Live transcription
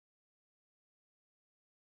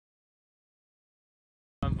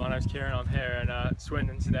my name's Kieron. I'm here in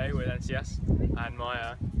Swindon today with NCS and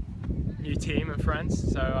my new team and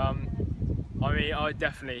friends. So I mean, I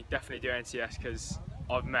definitely do NCS because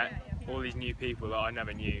I've met all these new people that I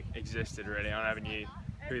never knew existed really. I never knew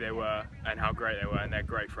who they were and how great they were, and they're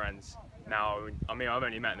great friends. Now, I mean, I've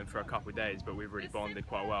only met them for a couple of days, but we've really bonded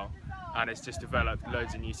quite well, and it's just developed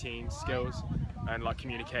loads of new team skills and like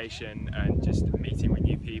communication and just meeting with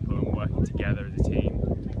new people and working together as a team.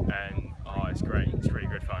 And oh, it's great. It's really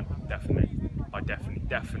good fun. I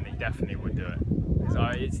definitely would do it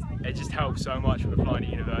because it just helps so much with applying at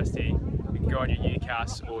university. You can go on your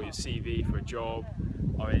UCAS or your CV for a job.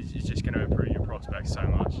 I mean, it's just going to improve your prospects so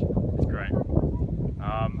much. It's great.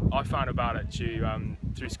 I found about it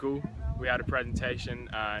through school. We had a presentation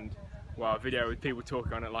and a video with people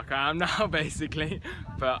talking on it like I am now basically,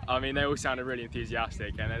 but I mean they all sounded really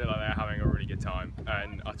enthusiastic and they looked like they were having a really good time,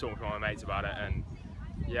 and I talked to my mates about it, and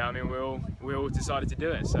yeah, I mean we all decided to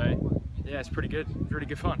do it, so yeah, it's pretty good. It's really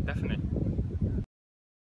good fun, definitely.